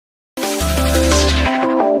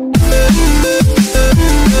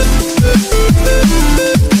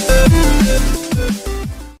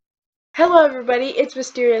Hello everybody, it's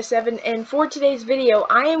Mysteria7, and for today's video,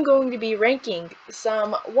 I am going to be ranking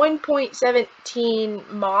some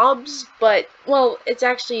 1.17 mobs, but, well, it's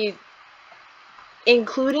actually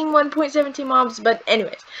including 1.17 mobs, but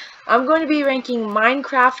anyways, I'm going to be ranking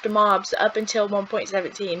Minecraft mobs up until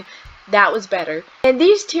 1.17. That was better. And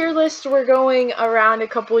these tier lists were going around a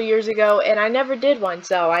couple years ago, and I never did one,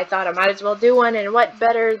 so I thought I might as well do one, and what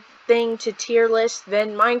better thing to tier list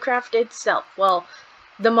than Minecraft itself? Well,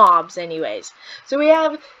 the mobs anyways. So we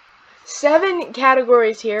have 7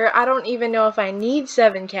 categories here. I don't even know if I need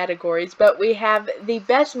 7 categories, but we have the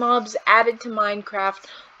best mobs added to Minecraft,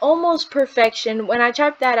 almost perfection. When I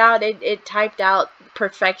typed that out, it typed out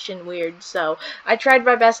perfection weird, so I tried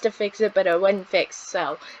my best to fix it, but it wasn't fixed,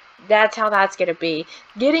 so that's how that's gonna be.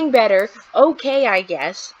 Getting better, okay, I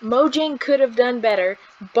guess. Mojang could have done better,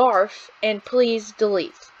 barf, and please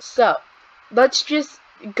delete. So let's just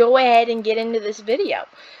go ahead and get into this video.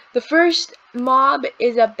 The first mob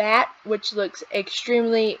is a bat, which looks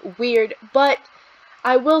extremely weird, but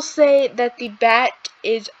I will say that the bat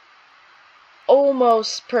is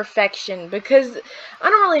almost perfection, because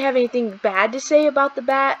I don't really have anything bad to say about the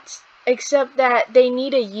bats, except that they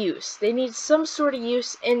need a use. They need some sort of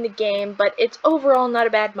use in the game, but it's overall not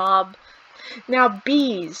a bad mob. Now,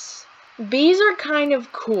 bees. Bees are kind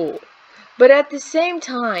of cool, but at the same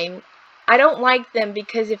time, I don't like them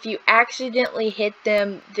because if you accidentally hit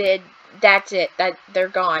them, then that's it. They're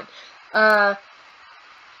gone. I'm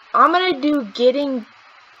gonna do getting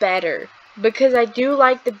better because I do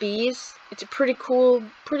like the bees. It's a pretty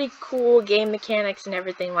cool game mechanics and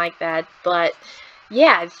everything like that. But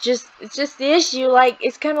yeah, it's just the issue. Like,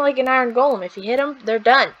 it's kind of like an iron golem. If you hit them, they're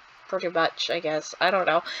done. Pretty much, I guess. I don't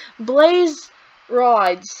know. Blaze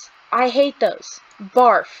rods. I hate those.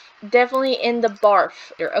 Barf. Definitely in the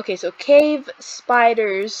barf. Okay, so cave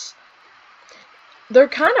spiders. They're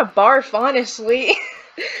kind of barf, honestly.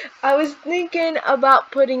 I was thinking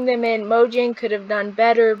about putting them in. Mojang could have done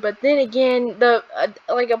better, but then again, the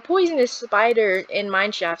like a poisonous spider in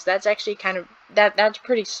Mineshafts, that's actually kind of that's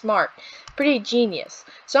pretty smart, pretty genius.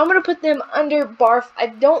 So I'm gonna put them under barf. I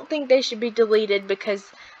don't think they should be deleted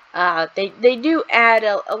because they do add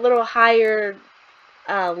a little higher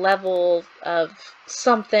level of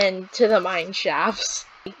something to the mine shafts.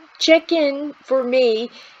 Chicken for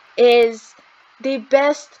me is the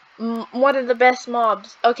best, one of the best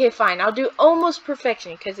mobs. Okay, fine, I'll do almost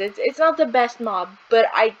perfection because it's not the best mob, but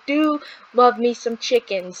I do love me some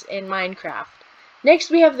chickens in Minecraft. Next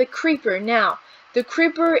we have the creeper. Now the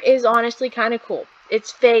creeper is honestly kind of cool.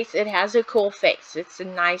 Its face, it has a cool face. It's a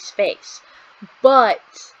nice face, but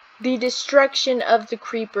the destruction of the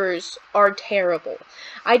creepers are terrible.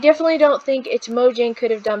 I definitely don't think it's Mojang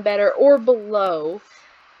could have done better or below.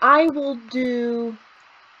 I want to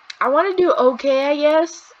do okay, I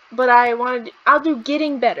guess, but I'll do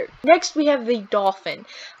getting better. Next we have the dolphin.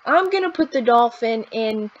 I'm gonna put the dolphin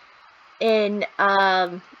in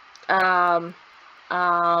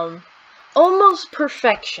almost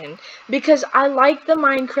perfection because I like the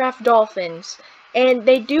Minecraft dolphins and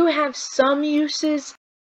they do have some uses.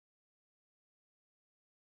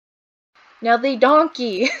 Now the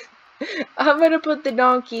donkey, I'm gonna put the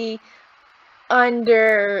donkey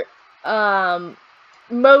under,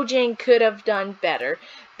 Mojang could have done better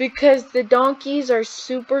because the donkeys are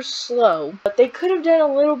super slow, but they could have done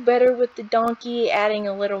a little better with the donkey, adding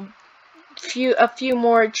a few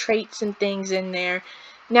more traits and things in there.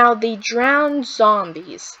 Now the drowned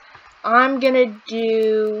zombies, I'm gonna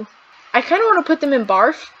do, I kind of want to put them in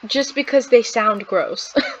barf just because they sound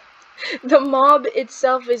gross. The mob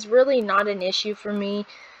itself is really not an issue for me.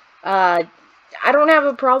 I don't have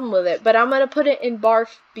a problem with it, but I'm gonna put it in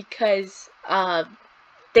barf because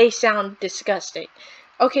they sound disgusting.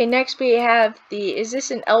 Okay, next we have is this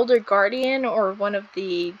an Elder Guardian or one of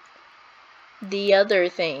the other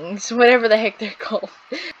things, whatever the heck they're called?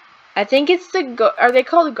 I think it's are they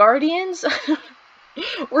called Guardians?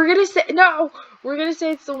 We're gonna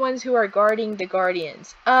say it's the ones who are guarding the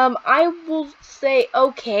guardians. I will say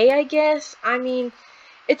okay, I guess. I mean,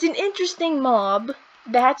 it's an interesting mob,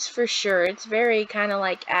 that's for sure. It's very kind of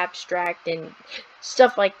like abstract and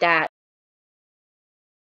stuff like that.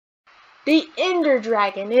 The Ender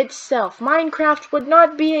Dragon itself. Minecraft would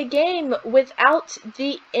not be a game without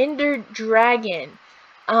the Ender Dragon.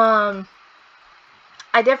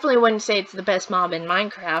 I definitely wouldn't say it's the best mob in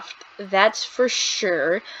Minecraft, that's for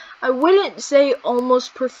sure. I wouldn't say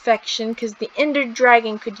almost perfection, because the Ender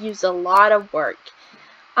Dragon could use a lot of work.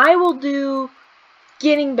 I will do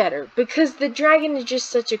getting better, because the dragon is just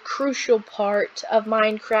such a crucial part of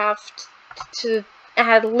Minecraft to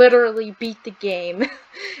had literally beat the game.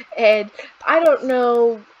 And I don't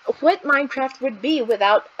know what Minecraft would be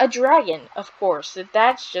without a dragon, of course.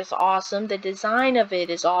 That's just awesome. The design of it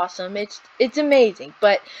is awesome. It's amazing,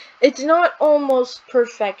 but it's not almost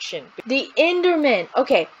perfection. The Endermen,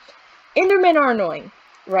 okay, Endermen are annoying,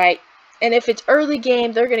 right? And if it's early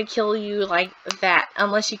game, they're gonna kill you like that,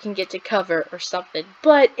 unless you can get to cover or something.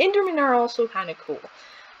 But Endermen are also kind of cool.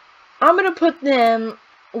 I'm gonna put them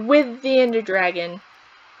with the Ender Dragon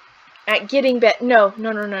at getting bet. No.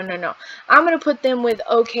 I'm gonna put them with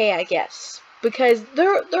okay, I guess, because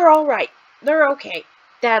they're all right. They're okay.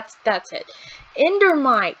 That's it.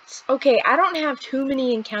 Endermites. Okay, I don't have too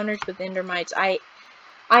many encounters with Endermites. I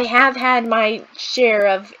have had my share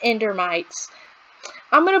of Endermites.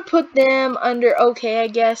 I'm gonna put them under okay, I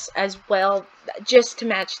guess, as well, just to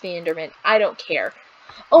match the Enderman. I don't care.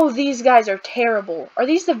 Oh, these guys are terrible. Are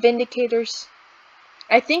these the Vindicators?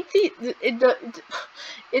 I think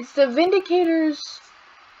it's the Vindicators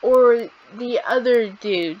or the other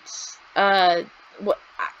dudes. What,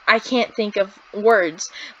 I can't think of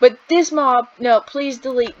words. But this mob, no, please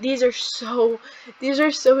delete. These are so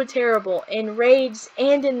terrible in raids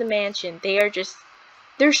and in the mansion.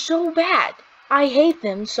 They're so bad. I hate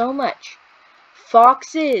them so much.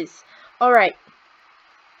 Foxes. Alright.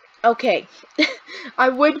 Okay. I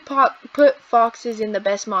would put foxes in the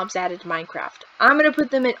best mobs added to Minecraft. I'm going to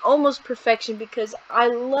put them in almost perfection because I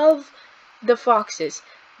love the foxes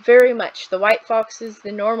very much. The white foxes,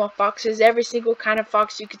 the normal foxes, every single kind of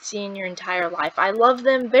fox you could see in your entire life. I love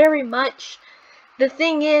them very much. The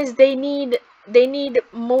thing is, they need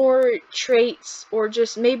more traits, or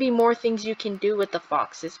just maybe more things you can do with the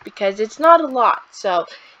foxes, because it's not a lot. So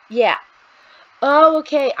yeah. Oh,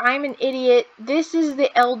 okay, I'm an idiot. This is the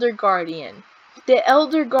Elder Guardian. The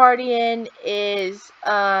Elder Guardian is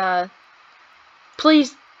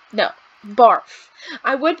please, no, barf.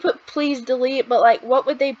 I would put please delete, but like, what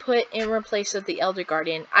would they put in replace of the Elder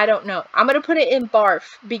Guardian? I don't know. I'm gonna put it in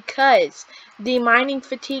barf because the mining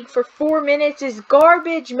fatigue for 4 minutes is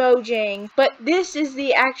garbage, Mojang. But this is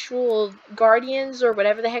the actual Guardians, or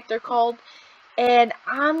whatever the heck they're called, and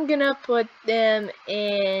I'm gonna put them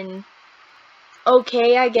in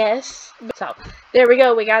okay, I guess. So there we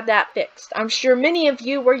go, we got that fixed. I'm sure many of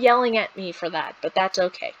you were yelling at me for that, but that's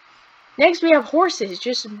okay. Next we have horses,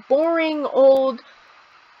 just boring old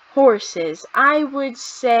horses. I would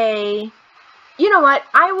say, you know what,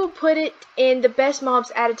 I will put it in the best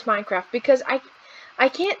mobs added to Minecraft, because I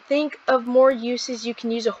can't think of more uses you can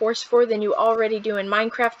use a horse for than you already do in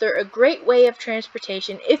Minecraft. They're a great way of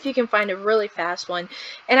transportation if you can find a really fast one.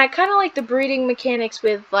 And I kind of like the breeding mechanics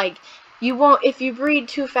with, like, if you breed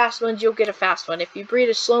 2 fast ones, you'll get a fast one. If you breed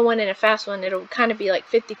a slow one and a fast one, it'll kind of be like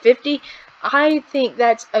 50-50. I think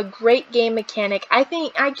that's a great game mechanic.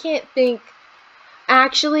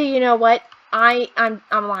 Actually, you know what? I'm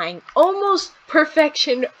lying. Almost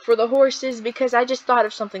perfection for the horses, because I just thought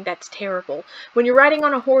of something that's terrible. When you're riding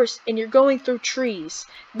on a horse and you're going through trees,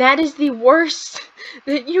 that is the worst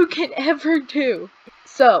that you can ever do.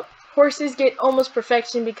 So, horses get almost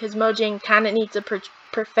perfection because Mojang kind of needs to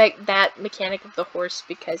perfect that mechanic of the horse,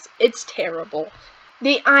 because it's terrible.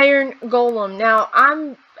 The Iron Golem. Now,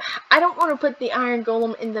 I don't want to put the Iron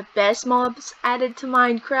Golem in the best mobs added to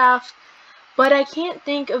Minecraft, but I can't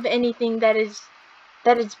think of anything that is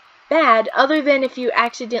bad, other than if you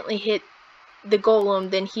accidentally hit the Golem,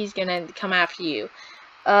 then he's gonna come after you.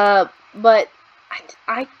 But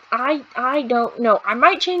I don't know. I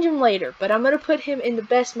might change him later, but I'm gonna put him in the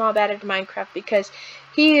best mob added to Minecraft because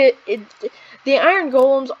the Iron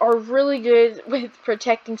Golems are really good with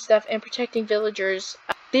protecting stuff and protecting villagers.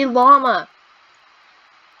 The llama.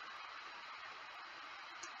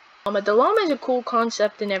 The llama is a cool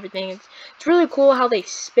concept and everything. It's really cool how they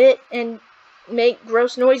spit and make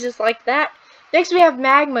gross noises like that. Next we have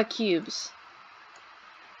magma cubes.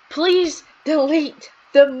 Please delete.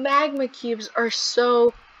 The magma cubes are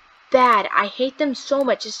so bad. I hate them so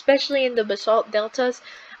much, especially in the basalt deltas.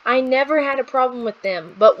 I never had a problem with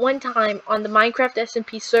them, but one time on the Minecraft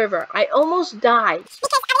SMP server, I almost died.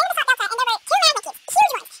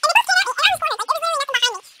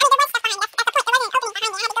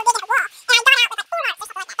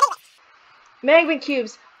 Magma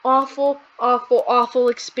cubes, awful, awful, awful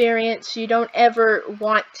experience. You don't ever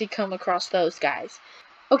want to come across those guys.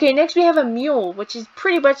 Okay, next we have a mule, which is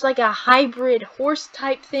pretty much like a hybrid horse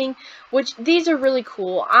type thing, which these are really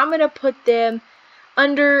cool. I'm going to put them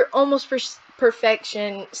under almost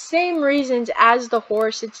perfection. Same reasons as the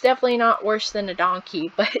horse. It's definitely not worse than a donkey,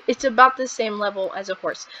 but it's about the same level as a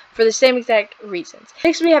horse for the same exact reasons.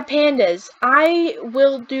 Next we have pandas. I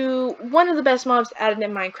will do one of the best mobs added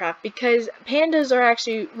in Minecraft because pandas are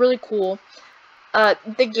actually really cool.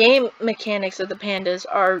 The game mechanics of the pandas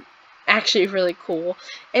are actually really cool,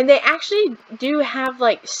 and they actually do have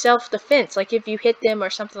like self-defense. Like if you hit them or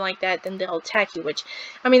something like that, then they'll attack you, which,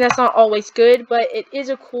 I mean, that's not always good, but it is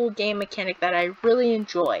a cool game mechanic that I really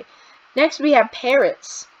enjoy. Next we have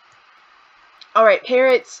parrots. Alright,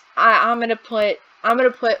 parrots, I'm gonna put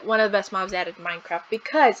one of the best mobs added to Minecraft,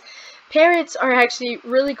 because parrots are actually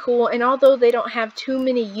really cool, and although they don't have too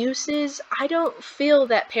many uses, I don't feel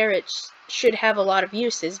that parrots should have a lot of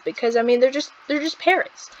uses, because I mean they're just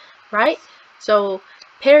parrots, right? So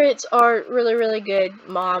parrots are really good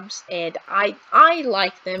mobs, and I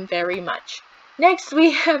like them very much. Next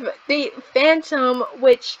we have the phantom,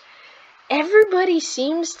 which everybody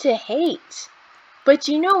seems to hate. But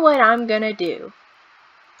you know what I'm gonna do?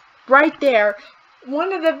 Right there,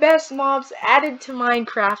 one of the best mobs added to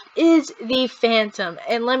Minecraft is the phantom,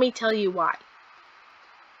 and let me tell you why.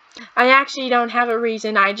 I actually don't have a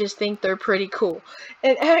reason, I just think they're pretty cool.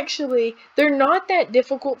 And actually, they're not that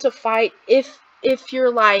difficult to fight if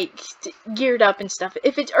you're like geared up and stuff.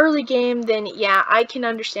 If it's early game, then yeah, I can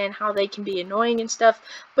understand how they can be annoying and stuff,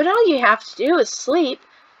 but all you have to do is sleep.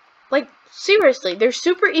 Like, seriously, they're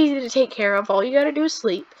super easy to take care of. All you gotta do is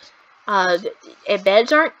sleep.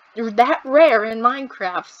 Beds aren't that rare in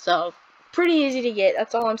Minecraft, so pretty easy to get.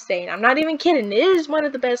 That's all I'm saying. I'm not even kidding. It is one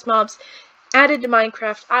of the best mobs added to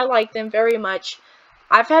Minecraft. I like them very much.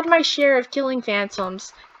 I've had my share of killing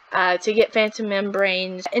phantoms to get phantom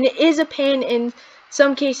membranes, and it is a pain in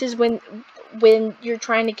some cases when you're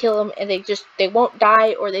trying to kill them and they won't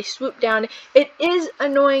die, or they swoop down. It is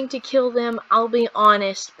annoying to kill them, I'll be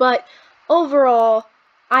honest, but overall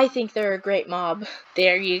I think they're a great mob.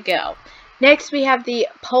 There you go. Next we have the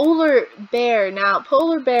polar bear. Now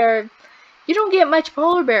polar bear, you don't get much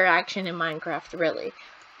polar bear action in Minecraft really,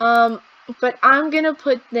 but I'm gonna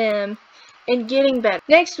put them in getting better.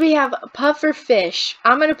 Next we have puffer fish.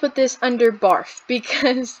 I'm gonna put this under barf,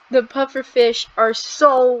 because the puffer fish are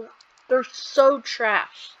they're so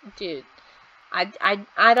trash, dude.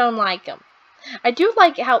 I don't like them. I do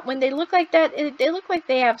like how when they look like that, they look like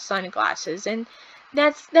they have sunglasses, and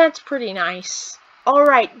that's pretty nice.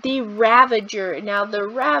 Alright, the Ravager. Now the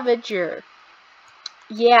Ravager,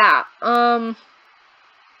 yeah, I'm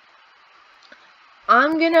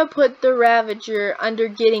gonna put the Ravager under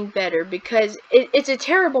getting better, because it's a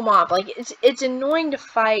terrible mob. Like, it's annoying to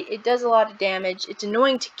fight, it does a lot of damage, it's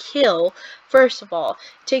annoying to kill, first of all.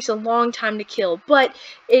 It takes a long time to kill, but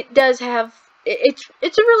it does have, it's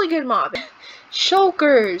a really good mob.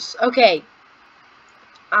 Shulkers. Okay,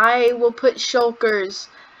 I will put Shulkers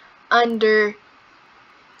under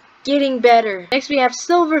getting better. Next we have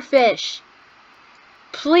Silverfish.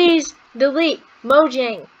 Please delete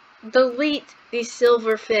Mojang. Delete these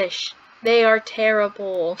silverfish. They are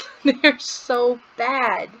terrible. They're so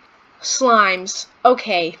bad. Slimes.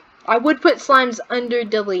 Okay, I would put slimes under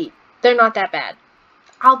delete. They're not that bad.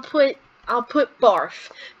 I'll put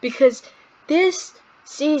barf, because this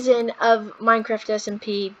season of Minecraft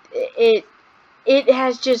SMP, it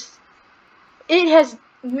has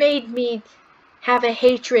made me have a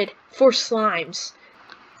hatred for slimes.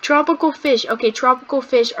 Tropical fish. Okay, tropical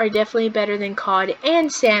fish are definitely better than cod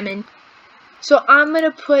and salmon. So I'm going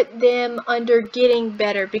to put them under getting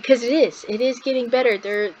better, because it is getting better.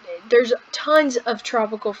 There's tons of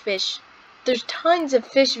tropical fish. There's tons of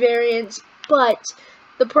fish variants, but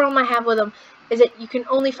the problem I have with them is that you can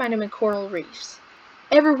only find them in coral reefs.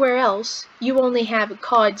 Everywhere else, you only have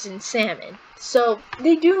cods and salmon. So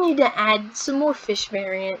they do need to add some more fish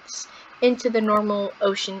variants into the normal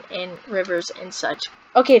ocean and rivers and such.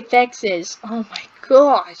 Okay, Vexes. Oh my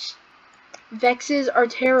gosh. Vexes are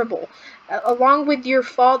terrible. Along with your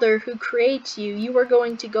father who creates you, you are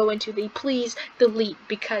going to go into the please delete,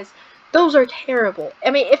 because those are terrible.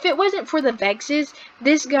 I mean, if it wasn't for the Vexes,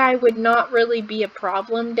 this guy would not really be a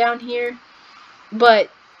problem down here. But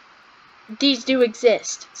these do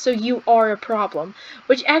exist, so you are a problem.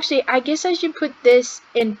 Which actually, I guess I should put this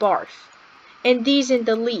in barf and these in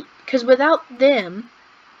delete, because without them,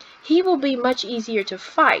 he will be much easier to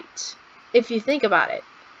fight, if you think about it.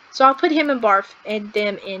 So I'll put him in barf and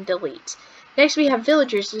them in delete. Next we have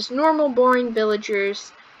villagers. There's normal, boring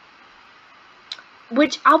villagers,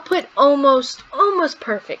 which I'll put almost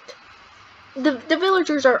perfect. The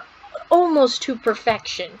villagers are almost to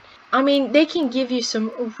perfection. I mean, they can give you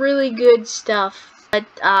some really good stuff, but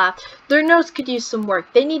their nose could use some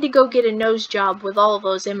work. They need to go get a nose job with all of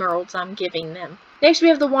those emeralds I'm giving them. Next we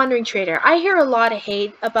have the Wandering Trader. I hear a lot of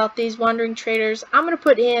hate about these Wandering Traders. I'm going to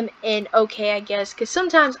put him in okay, I guess, because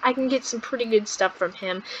sometimes I can get some pretty good stuff from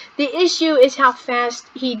him. The issue is how fast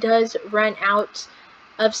he does run out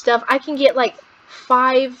of stuff. I can get like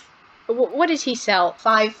 5 what does he sell?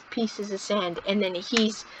 5 pieces of sand, and then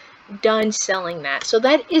he's done selling that. So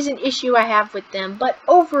that is an issue I have with them, but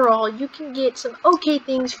overall you can get some okay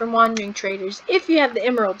things from Wandering Traders if you have the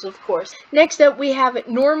emeralds, of course. Next up we have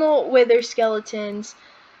normal wither skeletons.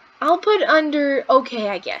 I'll put under okay,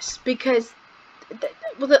 I guess, because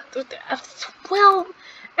well,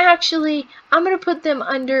 actually I'm gonna put them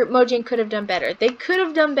under Mojang could have done better. They could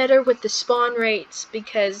have done better with the spawn rates,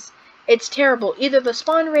 because it's terrible. Either the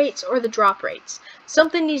spawn rates or the drop rates.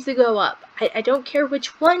 Something needs to go up. I don't care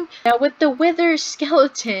which one. Now with the wither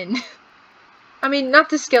skeleton, I mean not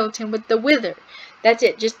the skeleton, with the wither. That's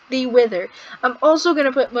it, just the wither. I'm also going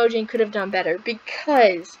to put Mojang could have done better,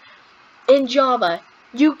 because in Java,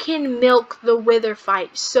 you can milk the wither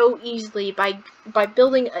fight so easily by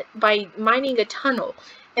mining a tunnel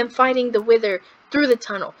and fighting the wither through the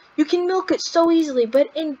tunnel. You can milk it so easily, but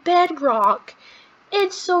in Bedrock,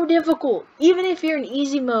 it's so difficult, even if you're in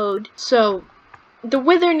easy mode. So the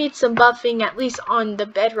wither needs some buffing, at least on the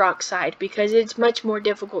Bedrock side, because it's much more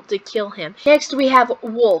difficult to kill him. Next we have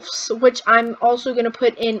wolves, which I'm also going to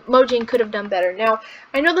put in Mojang could have done better. Now,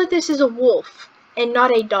 I know that this is a wolf and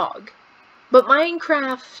not a dog, but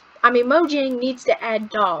Mojang needs to add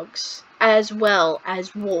dogs as well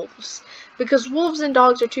as wolves, because wolves and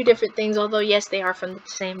dogs are 2 different things, although yes, they are from the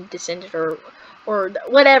same descendant or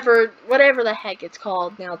whatever the heck it's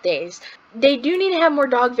called nowadays. They do need to have more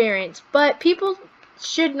dog variants, but people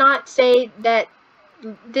should not say that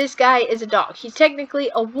this guy is a dog. He's technically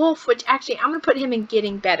a wolf, which actually I'm going to put him in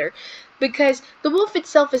getting better, because the wolf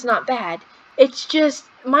itself is not bad. It's just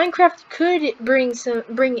Minecraft could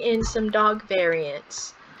bring in some dog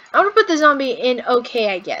variants. I'm going to put the zombie in okay,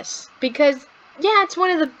 I guess, because yeah, it's one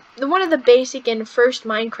of the basic and first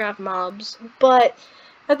Minecraft mobs, but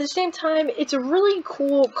at the same time, it's a really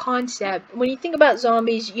cool concept. When you think about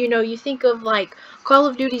zombies, you know, you think of like Call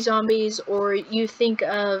of Duty zombies, or you think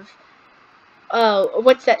of,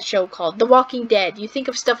 what's that show called? The Walking Dead. You think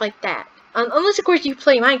of stuff like that. Unless, of course, you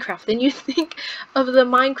play Minecraft, then you think of the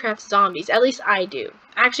Minecraft zombies. At least I do.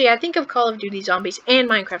 Actually, I think of Call of Duty zombies and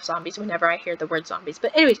Minecraft zombies whenever I hear the word zombies.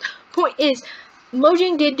 But anyways, point is,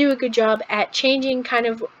 Mojang did do a good job at changing kind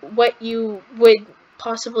of what you would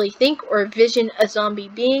possibly think or vision a zombie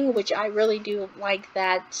being, which I really do like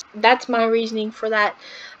that. That's my reasoning for that.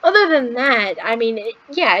 Other than that, I mean,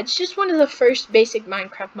 yeah, it's just one of the first basic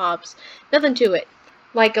Minecraft mobs. Nothing to it,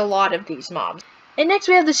 like a lot of these mobs. And next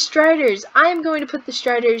we have the Striders. I am going to put the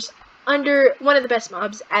Striders under one of the best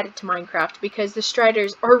mobs added to Minecraft, because the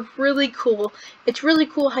Striders are really cool. It's really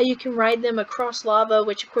cool how you can ride them across lava,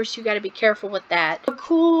 which of course you got to be careful with that. A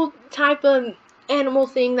cool type of animal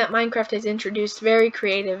thing that Minecraft has introduced, very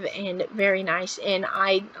creative and very nice, and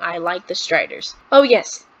I like the Striders. Oh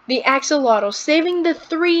yes, the Axolotl, saving the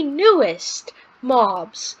 3 newest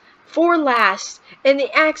mobs for last, and the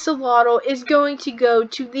Axolotl is going to go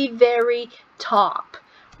to the very top.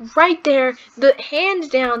 Right there, the hands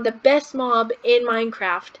down the best mob in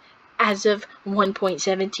Minecraft as of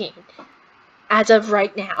 1.17. As of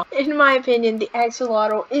right now. In my opinion, the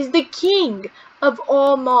Axolotl is the king of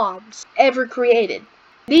all mobs ever created.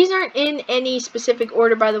 These aren't in any specific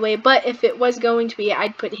order, by the way, but if it was going to be,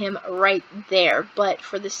 I'd put him right there. But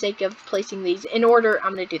for the sake of placing these in order,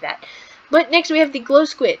 I'm going to do that. But next we have the Glow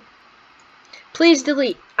Squid. Please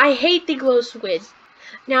delete. I hate the Glow Squid.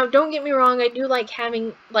 Now, don't get me wrong, I do like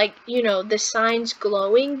having, like, you know, the signs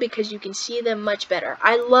glowing, because you can see them much better.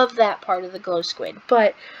 I love that part of the Glow Squid,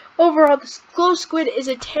 but overall, the Glow Squid is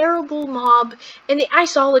a terrible mob, and the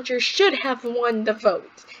Iceologers should have won the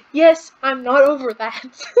vote. Yes, I'm not over that.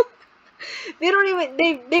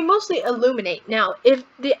 They mostly illuminate. Now, if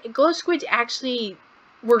the Glow Squids actually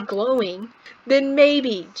were glowing, then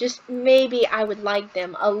maybe, just maybe, I would like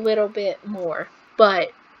them a little bit more,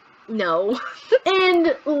 but no.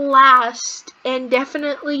 And last, and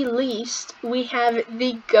definitely least, we have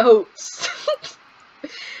the goats.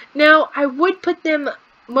 Now, I would put them,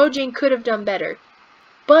 Mojang could have done better,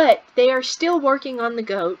 but they are still working on the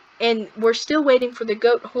goat, and we're still waiting for the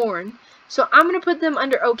goat horn, so I'm going to put them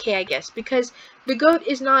under okay, I guess, because the goat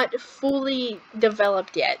is not fully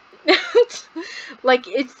developed yet. Like,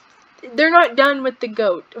 they're not done with the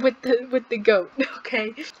goat, with the goat,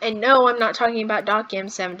 okay? And no, I'm not talking about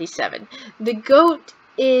DocGam77. The goat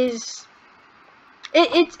is,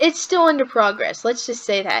 it's still under progress. Let's just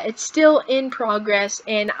say that. It's still in progress,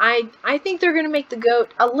 and I think they're going to make the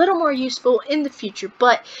goat a little more useful in the future.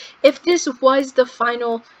 But if this was the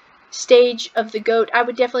final stage of the goat, I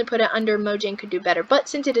would definitely put it under Mojang could do better. But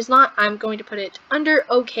since it is not, I'm going to put it under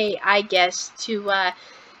okay, I guess, to,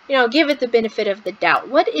 you know, give it the benefit of the doubt.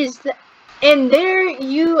 What is the... And there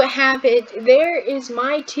you have it. There is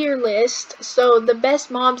my tier list. So the best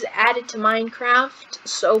mobs added to Minecraft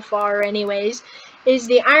so far anyways is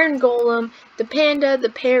the Iron Golem, the Panda, the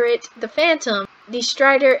Parrot, the Phantom, the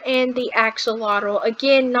Strider, and the Axolotl.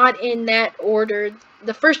 Again, not in that order.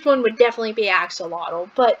 The first one would definitely be Axolotl,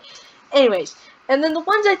 but anyways. And then the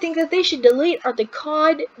ones I think that they should delete are the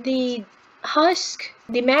Cod, the Husk,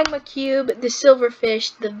 the Magma Cube, the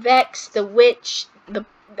Silverfish, the Vex, the Witch, the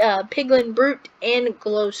Piglin Brute, and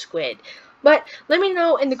Glow Squid. But let me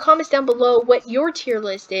know in the comments down below what your tier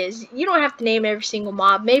list is. You don't have to name every single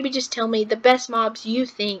mob. Maybe just tell me the best mobs you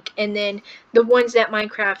think, and then the ones that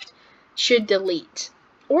Minecraft should delete.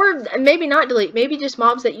 Or maybe not delete. Maybe just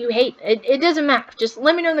mobs that you hate. It doesn't matter. Just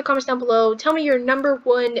let me know in the comments down below. Tell me your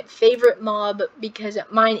 #1 favorite mob, because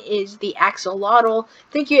mine is the Axolotl.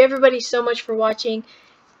 Thank you everybody so much for watching,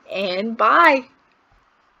 and bye!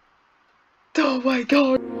 Oh my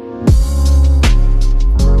god!